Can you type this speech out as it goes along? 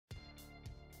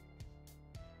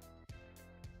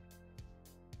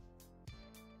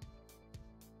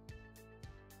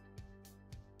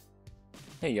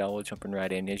Hey y'all, we're jumping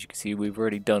right in. As you can see, we've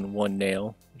already done one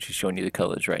nail, which is showing you the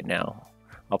colors right now.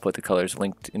 I'll put the colors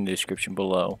linked in the description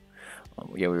below.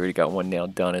 Yeah, we already got one nail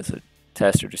done as a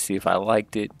tester to see if I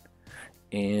liked it.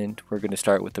 And we're going to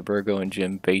start with the Virgo and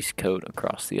Gem base coat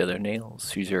across the other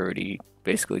nails. She's already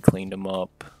basically cleaned them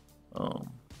up.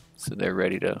 So they're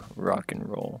ready to rock and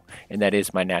roll. And that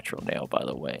is my natural nail, by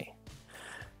the way.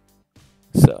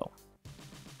 So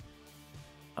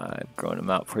I've grown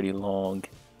them out pretty long.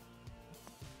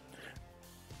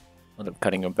 End up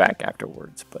cutting them back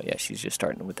afterwards, but yeah, she's just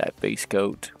starting with that base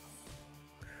coat.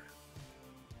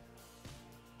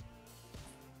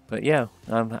 But yeah,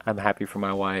 I'm happy for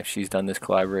my wife. She's done this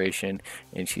collaboration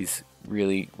and she's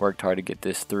really worked hard to get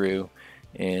this through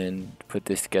and put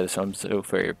this together, so I'm so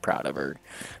very proud of her.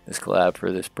 This collab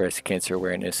for this breast cancer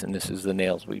awareness, and this is the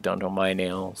nails we've done on my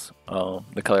nails,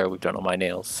 the color we've done on my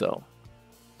nails. So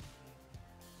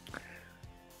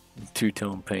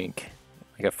two-tone pink,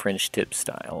 like a French tip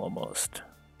style almost.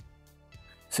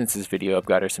 Since this video, I've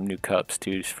got her some new cups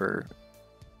too for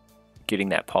getting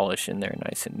that polish in there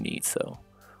nice and neat. So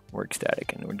we're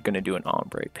ecstatic, and we're gonna do an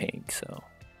ombre pink. So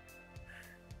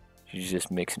she's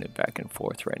just mixing it back and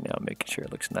forth right now, making sure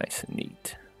it looks nice and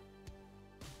neat.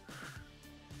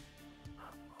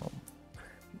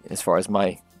 As far as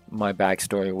my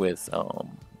backstory with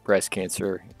breast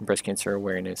cancer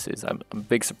awareness is, I'm a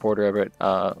big supporter of it.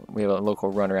 We have a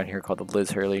local run around here called the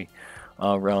Liz Hurley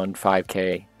Run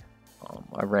 5K.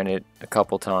 I ran it a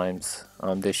couple times.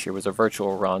 This year was a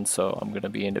virtual run, so I'm going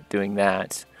to end up doing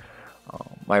that.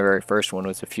 My very first one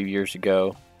was a few years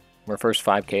ago. My first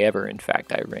 5K ever, in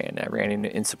fact, I ran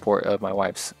in support of my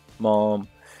wife's mom,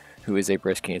 who is a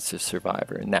breast cancer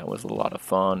survivor, and that was a lot of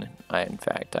fun. I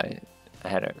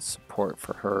had a support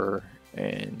for her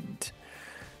and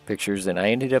pictures, and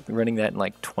I ended up running that in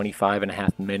like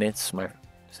 25.5 minutes.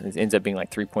 So it ends up being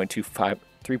like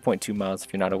 3.2 miles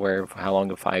if you're not aware of how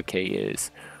long a 5K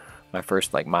is. My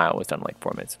first mile was done in like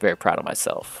 4 minutes. Very proud of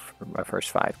myself for my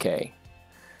first 5K.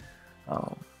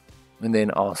 And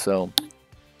then also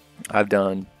I've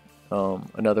done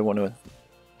another one with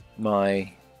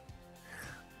my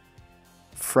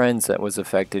friends that was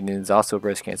affected and is also a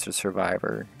breast cancer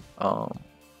survivor,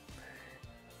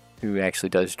 who actually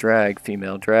does drag.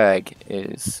 Female drag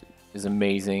is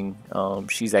amazing.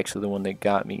 She's actually the one that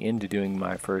got me into doing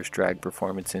my first drag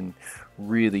performance and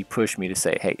really pushed me to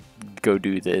say, hey, go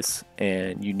do this,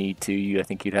 and you need to. I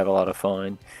think you'd have a lot of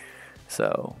fun.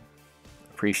 So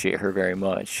appreciate her very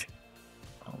much.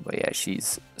 But yeah,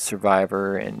 she's a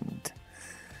survivor and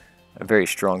a very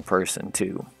strong person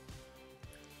too.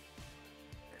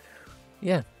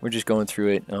 Yeah, we're just going through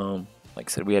it. Like I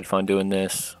said, we had fun doing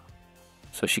this.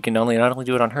 So she can not only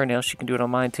do it on her nails, she can do it on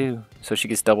mine too. So she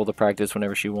gets double the practice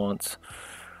whenever she wants.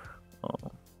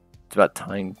 It's about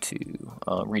time to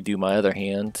redo my other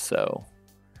hand, so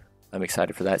I'm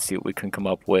excited for that. See what we can come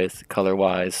up with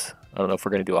color-wise. I don't know if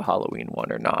we're gonna do a Halloween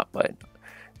one or not, but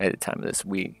at the time of this,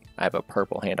 I have a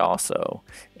purple hand also,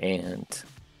 and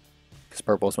because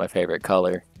purple is my favorite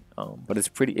color. But it's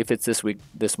pretty if it's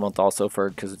this month also,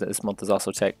 because this month is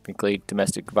also technically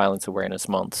Domestic Violence Awareness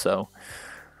Month. So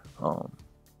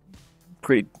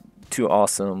pretty two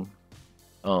awesome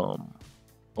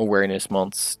awareness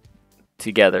months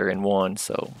together in one,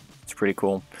 so it's pretty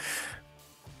cool.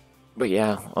 But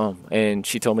yeah, and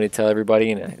she told me to tell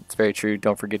everybody, and it's very true,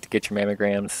 don't forget to get your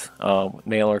mammograms,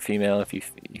 male or female, if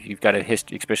you've got a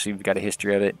history, especially if you've got a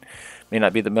history of it. May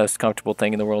not be the most comfortable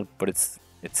thing in the world, but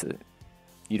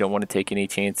you don't want to take any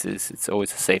chances. It's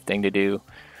always a safe thing to do.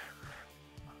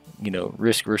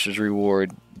 Risk versus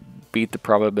reward. Beat the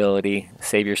probability.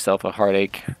 Save yourself a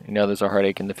heartache. There's a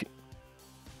heartache in the future.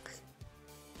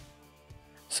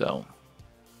 So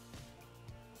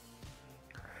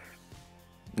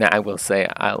now I will say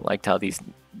I liked how the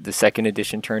second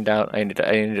edition turned out. I ended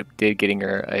up getting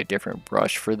her a different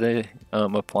brush for the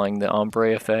applying the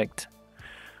ombre effect.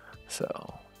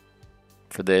 So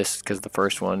for this, because the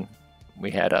first one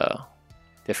we had a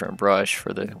different brush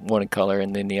for the one color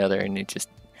and then the other, and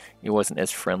it wasn't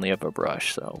as friendly of a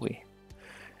brush, so we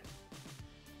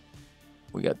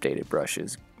updated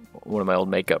brushes. One of my old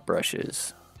makeup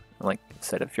brushes. Like I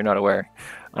said, if you're not aware,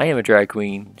 I am a drag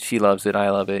queen. She loves it. I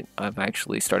love it. I've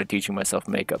actually started teaching myself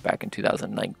makeup back in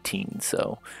 2019.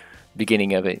 So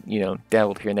beginning of it,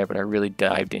 dabbled here and there, but I really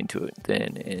dived into it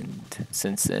then, and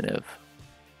since then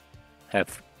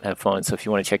have fun. So if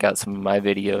you want to check out some of my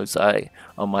videos,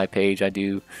 on my page I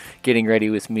do getting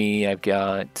ready with me. I've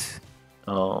got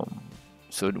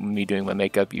so me doing my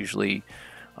makeup usually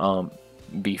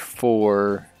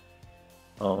before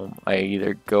I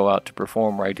either go out to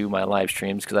perform or I do my live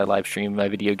streams because I live stream my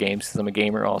video games because I'm a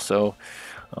gamer also.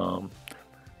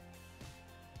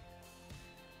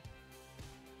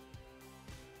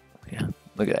 Yeah,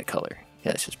 look at that color.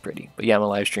 Yeah, it's just pretty. But yeah, I'm a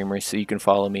live streamer, so you can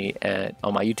follow me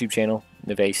on my YouTube channel,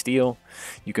 Nevae Steele.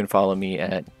 You can follow me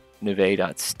at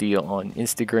nevae.steele on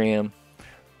Instagram,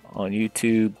 on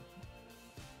YouTube.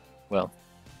 Well,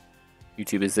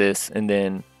 YouTube is this, and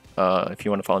then if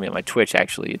you want to follow me on my Twitch,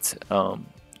 actually, it's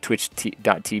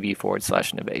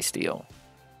twitch.tv/Nevae Steele.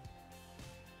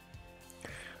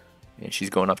 And she's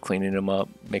going off cleaning them up,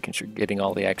 making sure getting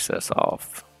all the excess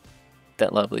off.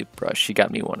 That lovely brush, she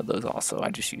got me one of those also. I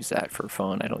just use that for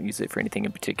fun. I don't use it for anything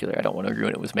in particular. I don't want to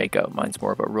ruin it with makeup. Mine's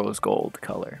more of a rose gold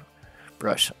color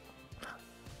brush.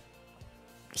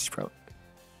 Just probably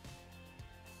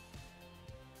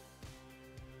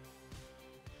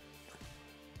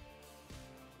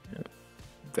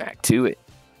back to it.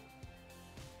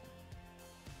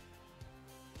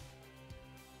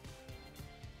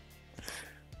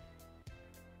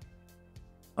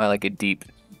 I like a deep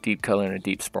color and a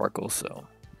deep sparkle, so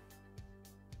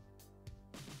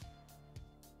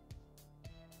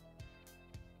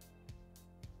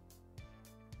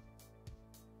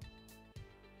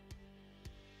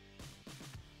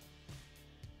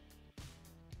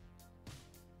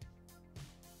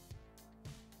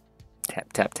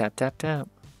tap, tap, tap, tap, tap.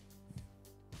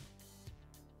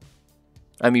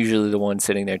 I'm usually the one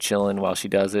sitting there chilling while she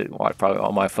does it, probably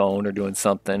on my phone or doing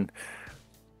something,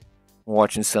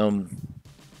 watching some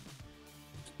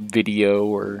video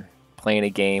or playing a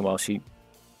game while she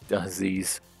does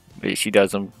these. She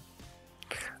does them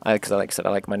because, like I said, I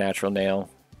like my natural nail.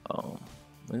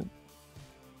 I'm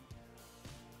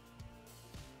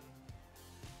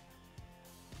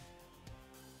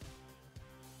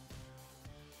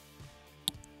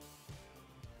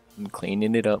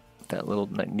cleaning it up. That little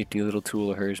nifty little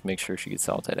tool of hers, make sure she gets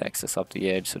all that excess off the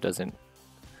edge so it doesn't,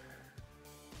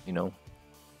 you know,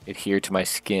 adhere to my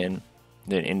skin,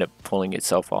 then end up pulling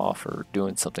itself off or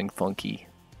doing something funky.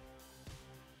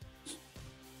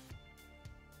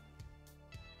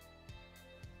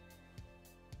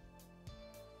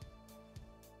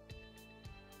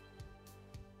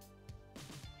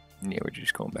 Yeah, we're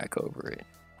just going back over it.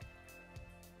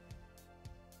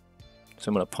 So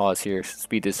I'm going to pause here,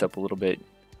 speed this up a little bit.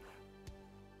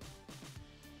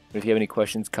 But if you have any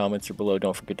questions, comments, or below,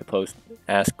 don't forget to post,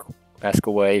 ask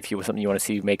away. If you have something you want to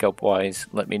see makeup-wise,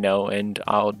 let me know, and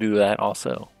I'll do that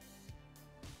also.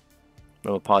 I'm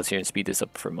going to pause here and speed this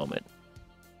up for a moment.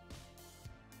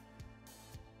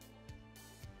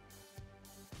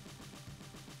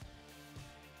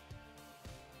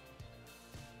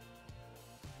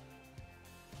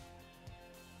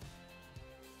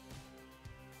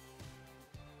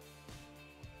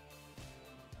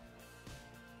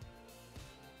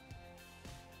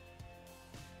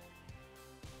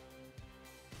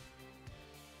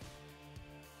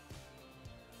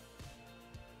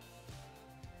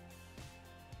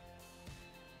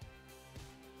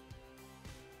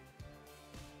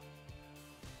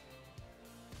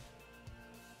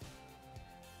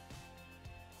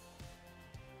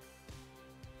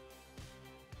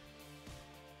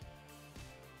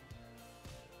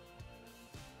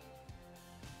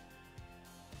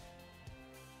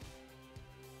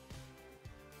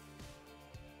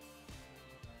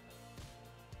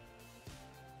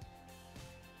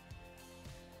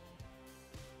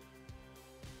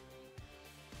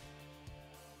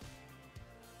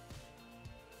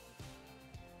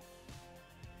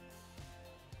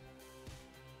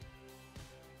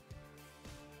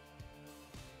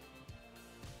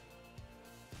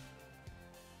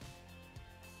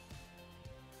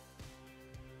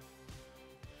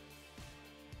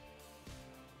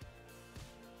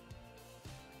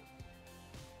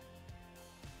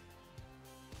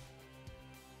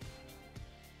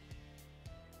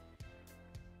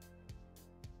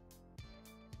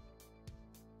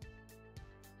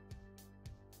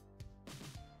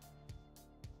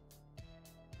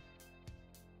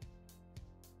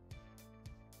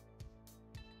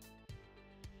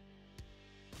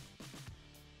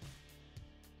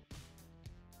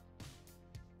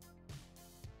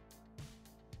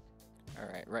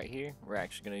 Alright, right here, we're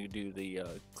actually going to do the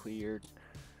clear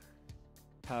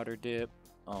powder dip,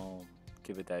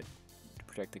 give it that, to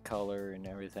protect the color and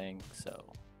everything, so,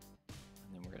 and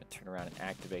then we're going to turn around and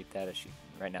activate that, as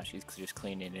right now she's just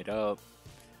cleaning it up,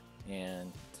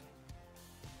 and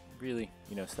really,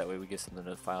 you know, so that way we get something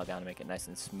to file down and make it nice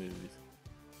and smooth.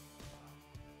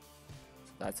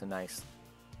 So that's a nice,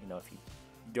 you know, if you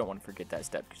don't want to forget that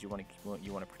step, because you want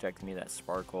to protect any of that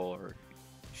sparkle or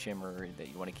shimmer that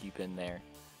you want to keep in there.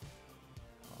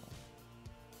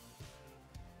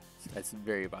 That's a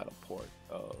very vital part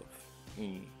of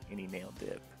any nail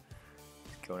dip.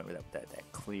 Going over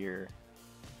that clear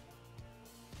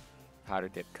powder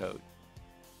dip coat.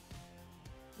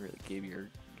 Really give your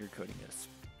coating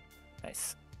a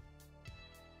nice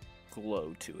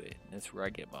glow to it. And that's where I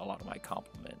get a lot of my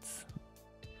compliments.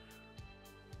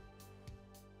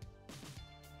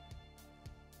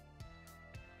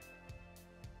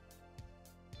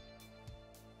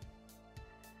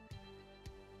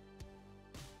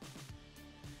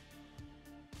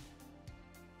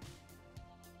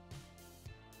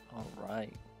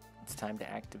 Alright, it's time to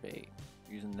activate.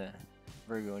 Using the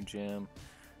Virgo and Gem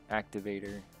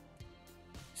activator,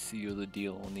 seal the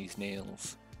deal on these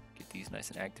nails. Get these nice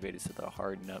and activated so they'll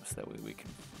harden up, so that way we can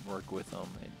work with them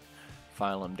and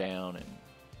file them down and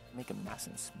make them nice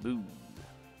and smooth.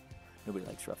 Nobody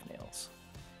likes rough nails.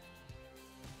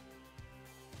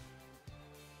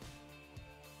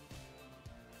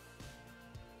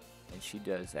 And she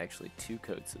does actually 2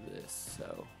 coats of this,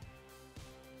 so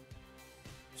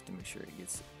just to make sure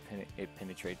it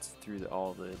penetrates through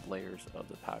all the layers of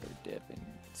the powder dip and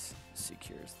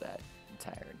secures that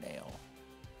entire nail.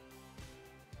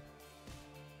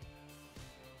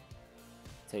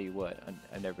 Tell you what,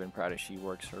 I've never been prouder. She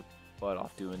works her butt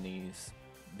off doing these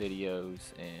videos,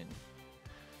 and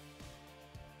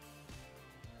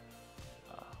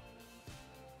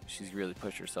she's really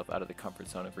pushed herself out of the comfort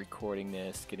zone of recording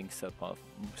this, getting stuff off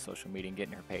social media, and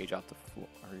getting her page off the floor,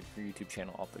 her YouTube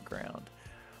channel off the ground.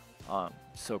 I'm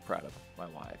so proud of my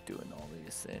wife doing all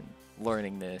this and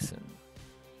learning this, and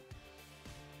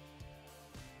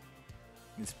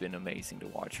it's been amazing to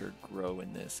watch her grow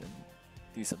in this and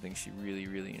do something she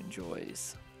really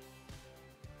enjoys.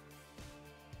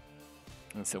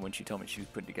 And so when she told me she was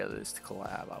putting together this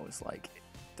collab, I was like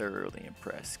thoroughly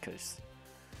impressed, because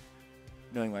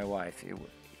knowing my wife, it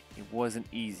wasn't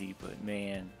easy, but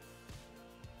man,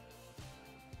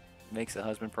 it makes a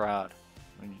husband proud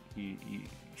when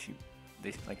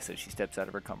like I said, she steps out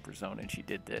of her comfort zone and she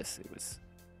did this.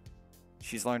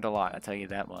 She's learned a lot, I'll tell you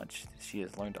that much. She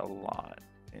has learned a lot,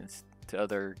 and it's to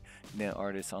other nail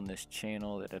artists on this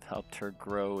channel that have helped her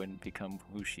grow and become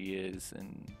who she is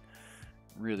and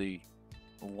really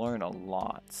learn a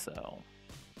lot. So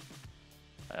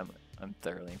I'm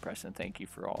thoroughly impressed, and thank you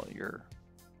for all your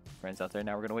friends out there.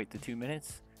 Now we're gonna wait the 2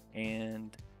 minutes,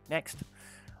 and next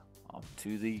off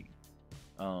to the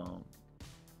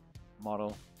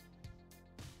model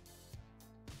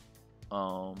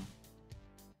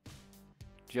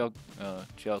gel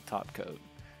top coat.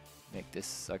 Make this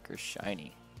sucker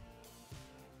shiny.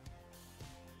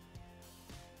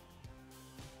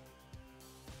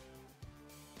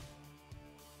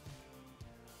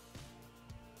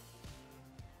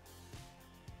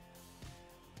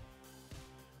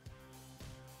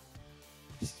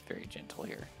 She's very gentle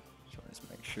here. She wants to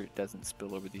make sure it doesn't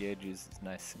spill over the edges. It's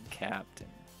nice and capped, and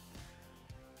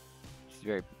she's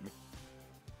very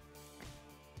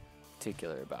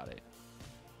particular about it.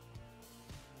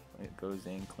 When it goes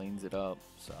in, cleans it up,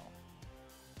 so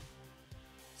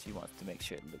she wants to make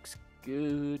sure it looks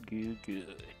good.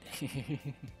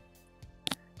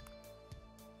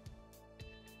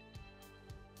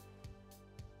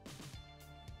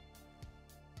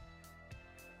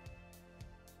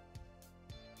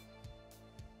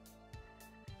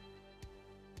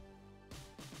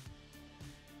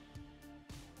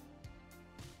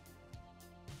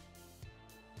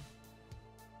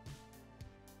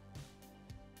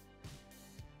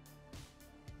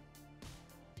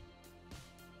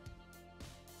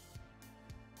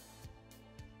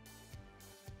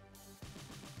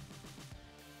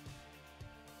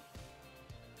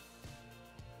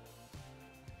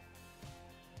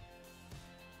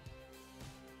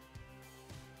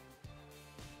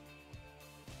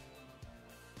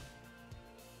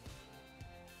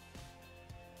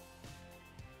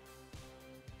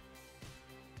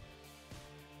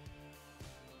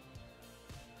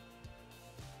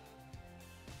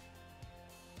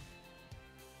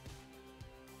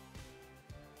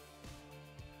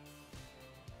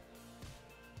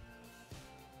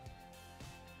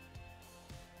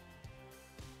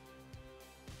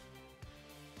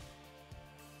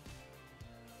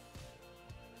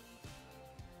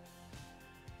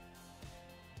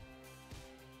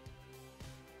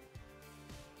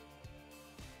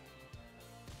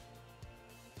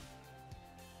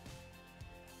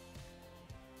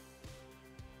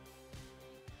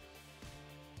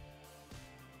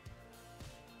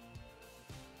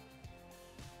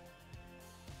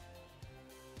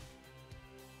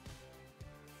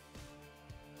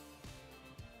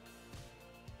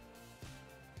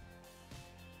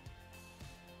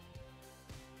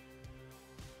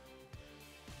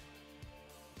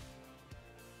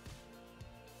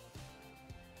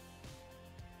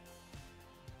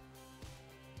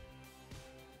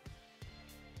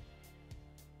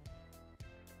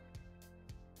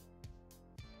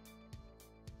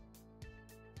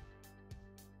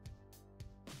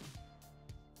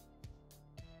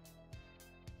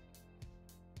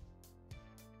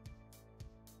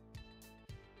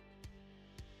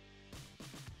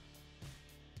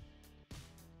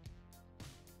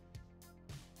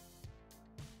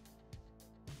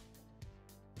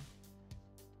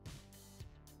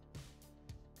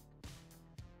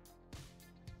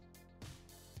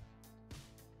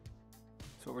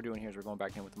 So what we're doing here is we're going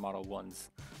back in with the Model 1's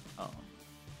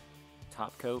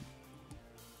top coat.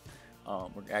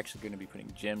 We're actually going to be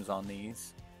putting gems on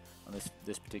these. On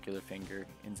this particular finger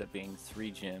ends up being 3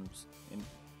 gems, and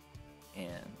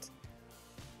it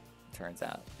turns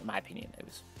out, in my opinion, it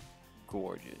was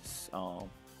gorgeous.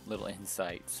 Little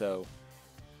insight. So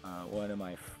one of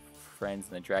my friends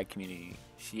in the drag community,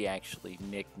 she actually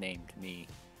nicknamed me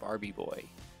Barbie Boy.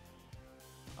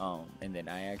 And then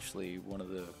I actually, one of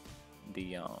the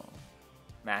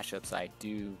mashups I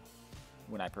do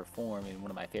when I perform, and one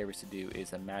of my favorites to do,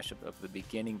 is a mashup of the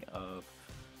beginning of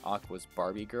Aqua's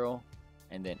Barbie Girl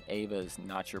and then Ava's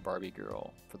Not Your Barbie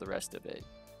Girl for the rest of it.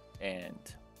 And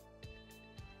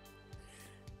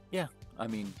yeah,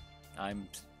 I'm a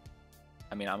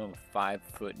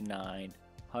 5'9",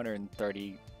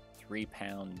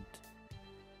 133-pound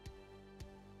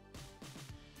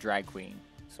drag queen,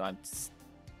 so I'm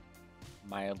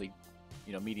mildly,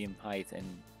 medium height and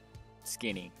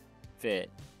skinny fit,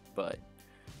 but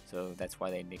so that's why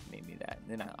they nicknamed me that. And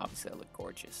then obviously I look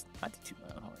gorgeous. Not to toot my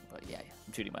own horn, but yeah,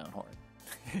 I'm tooting my own horn.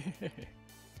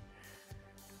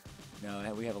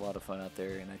 No, we have a lot of fun out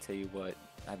there, and I tell you what,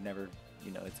 I've never,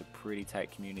 it's a pretty tight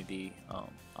community.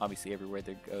 Obviously everywhere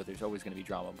they go, there's always going to be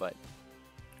drama, but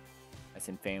that's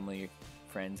in family,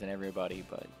 friends, and everybody.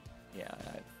 But yeah,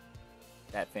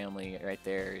 that family right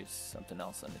there is something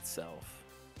else in itself.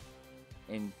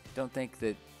 And don't think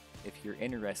that if you're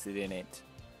interested in it,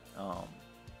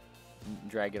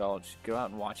 drag it all, just go out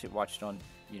and watch it on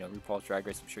RuPaul's Drag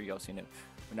Race. I'm sure y'all seen it.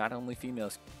 But not only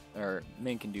females or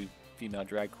men can do female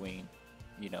drag queen,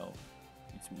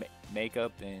 it's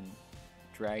makeup, and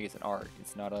drag is an art.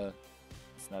 It's not a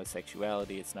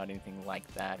sexuality. It's not anything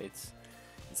like that. It's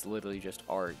literally just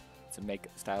art. It's a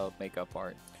style of makeup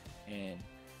art. And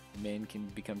men can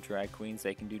become drag queens.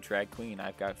 They can do drag queen.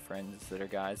 I've got friends that are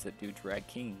guys that do drag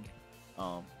king.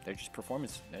 They're just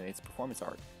performance. It's performance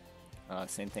art.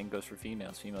 Same thing goes for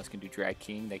females. Females can do drag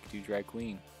king. They can do drag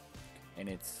queen. And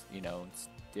it's it's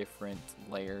different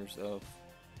layers of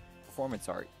performance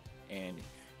art. And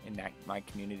in my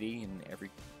community and every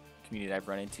community that I've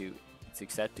run into, it's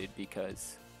accepted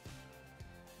because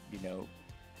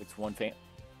it's one fam.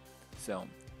 So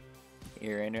if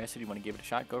you're interested, you want to give it a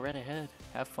shot, go right ahead,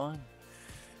 have fun.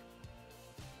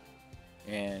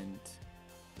 And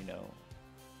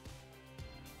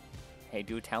hey,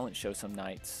 do a talent show some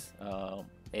nights.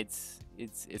 It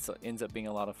ends up being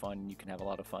a lot of fun. You can have a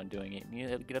lot of fun doing it.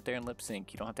 You get up there and lip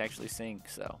sync. You don't have to actually sing.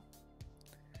 So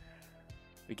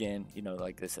again,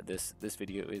 like I said, this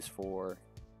video is for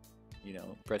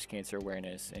breast cancer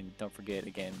awareness. And don't forget,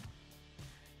 again,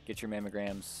 get your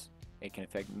mammograms. It can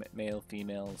affect male,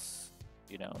 females,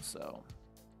 so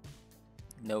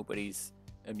nobody's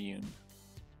immune.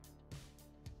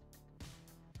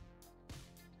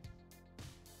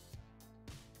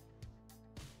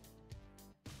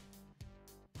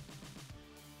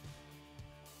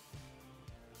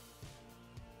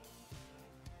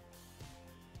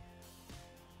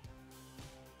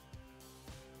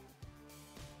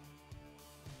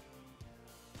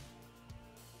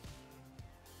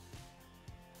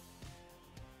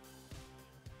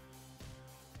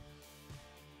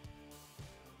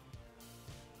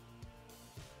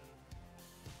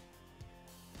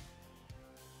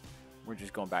 We're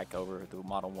just going back over the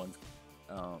Model 1's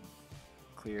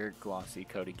clear glossy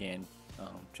coat again,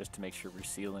 just to make sure we're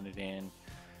sealing it in.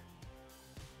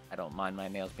 I don't mind my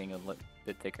nails being a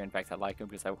bit thicker. In fact, I like them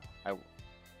because I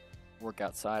work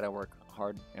outside. I work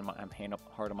hard, and I'm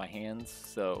hard on my hands.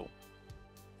 So,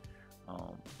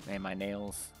 and my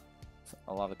nails,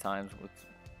 a lot of times with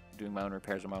doing my own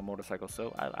repairs on my motorcycle,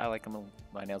 so I like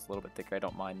my nails a little bit thicker. I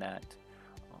don't mind that.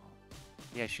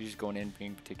 Yeah, she's just going in,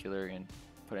 being particular, and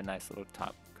put a nice little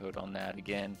top coat on that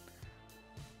again.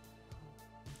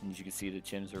 And as you can see, the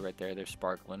gems are right there. They're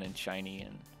sparkling and shiny.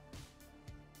 And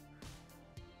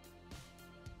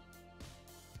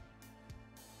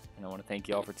I want to thank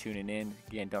you all for tuning in.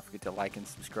 Again, don't forget to like and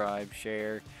subscribe,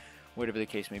 share, whatever the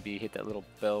case may be. Hit that little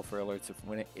bell for alerts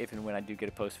if and when I do get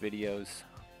to post videos.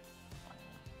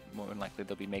 More than likely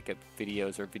there'll be makeup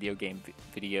videos or video game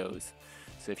videos.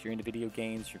 So if you're into video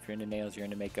games, or if you're into nails, you're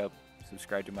into makeup,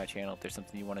 subscribe to my channel. If there's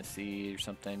something you want to see or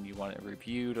something you want it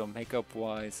reviewed on makeup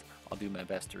wise, I'll do my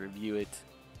best to review it.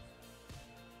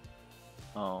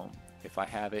 If I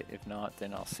have it, if not,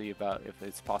 then I'll see about if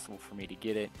it's possible for me to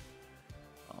get it.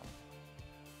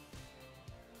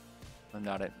 I'm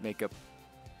not a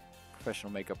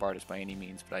professional makeup artist by any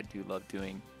means, but I do love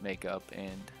doing makeup,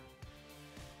 and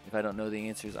if I don't know the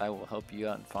answers, I will help you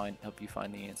out and help you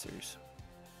find the answers.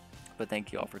 But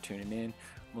thank you all for tuning in.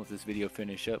 I'll let this video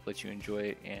finish up, let you enjoy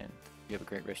it, and you have a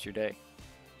great rest of your day.